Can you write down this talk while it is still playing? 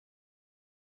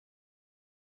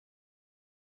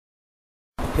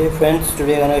Hey friends,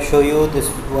 today I'm going to show you this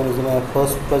one is my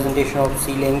first presentation of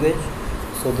C language.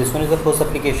 So this one is the first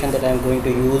application that I'm going to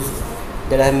use,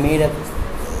 that I have made a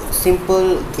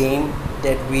simple game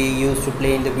that we used to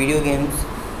play in the video games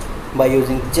by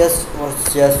using just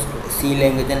C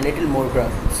language and little more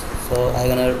graphics. So I'm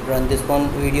gonna run this one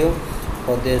video.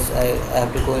 For this I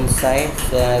have to go inside,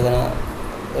 so I'm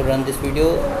gonna run this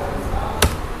video.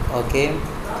 Okay,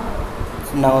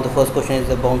 now the first question is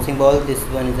the bouncing ball. This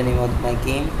one is the name of my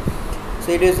game.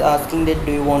 So it is asking that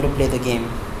do you want to play the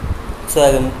game. So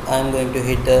I'm going to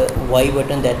hit the Y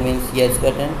button, that means yes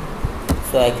button.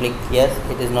 So I click yes.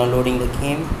 It is now loading the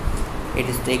game. It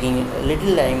is taking a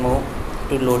little time more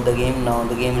to load the game. Now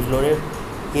the game is loaded.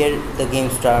 Here the game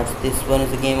starts. This one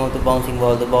is the game of the bouncing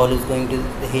ball. The ball is going to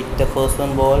hit the first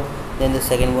one ball, then the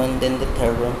second one, then the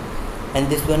third one. And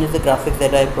this one is the graphics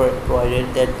that I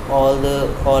provided, that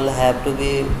all have to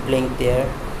be blinked there,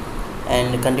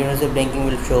 and continuously blinking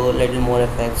will show a little more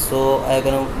effects. So I'm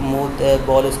gonna move, the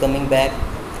ball is coming back,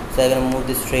 so I'm gonna move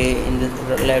this tray in the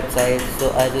left side.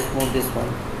 So I just move this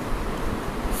one,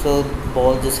 so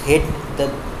ball just hit the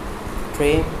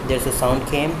tray. There's a sound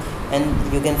came, and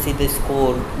you can see the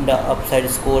score, the upside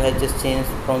score has just changed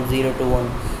from 0 to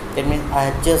 1. That means I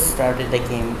had just started the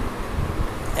game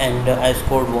and I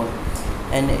scored 1.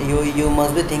 And you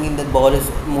must be thinking that ball is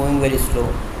moving very slow,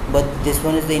 but this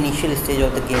one is the initial stage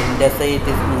of the game, that's why it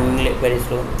is moving very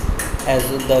slow. As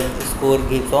the score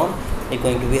keeps on, it's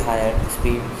going to be higher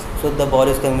speed. So the ball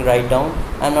is coming right down.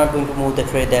 I'm not going to move the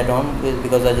tray that on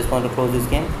because I just want to close this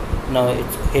game. Now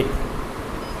it's hit.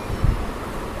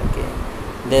 Okay,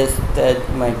 this that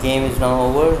my game is now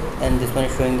over, and this one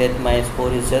is showing that my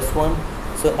score is just 1.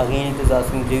 So again it is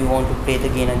asking, do you want to play the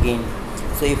game again?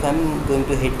 So if I'm going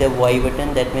to hit the Y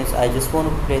button, that means I just want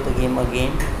to play the game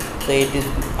again. So it is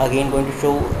again going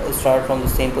to start from the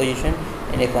same position.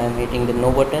 And if I am hitting the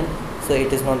no button, so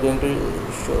it is not going to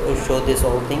show this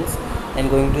all things, and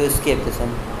going to escape this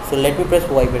one. So let me press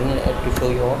Y button to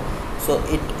show you all. So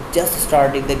it just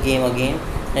started the game again,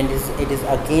 and it is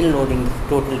again loading the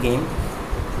total game.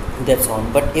 That's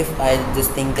on. But if I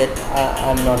just think that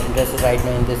I'm not interested right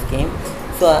now in this game,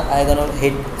 so I'm gonna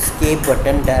hit escape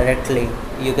button directly.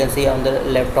 You can see on the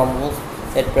left almost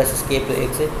that press escape to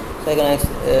exit. So I'm gonna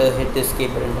hit the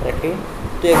escape button directly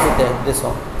to exit this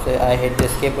one. So I hit the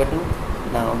escape button.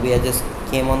 Now we are just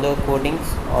came on the codings,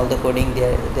 all the coding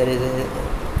there is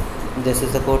this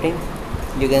is the coding.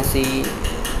 You can see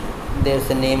there's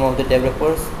the name of the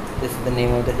developers. This is the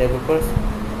name of the developers,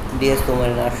 DS Tomar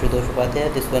and Ashutosh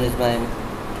Upadhyay. This one is my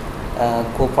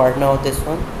co-partner of this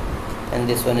one, and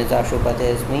this one is Ashu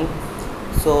Upadhyay is me.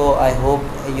 So I hope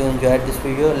you enjoyed this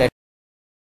video.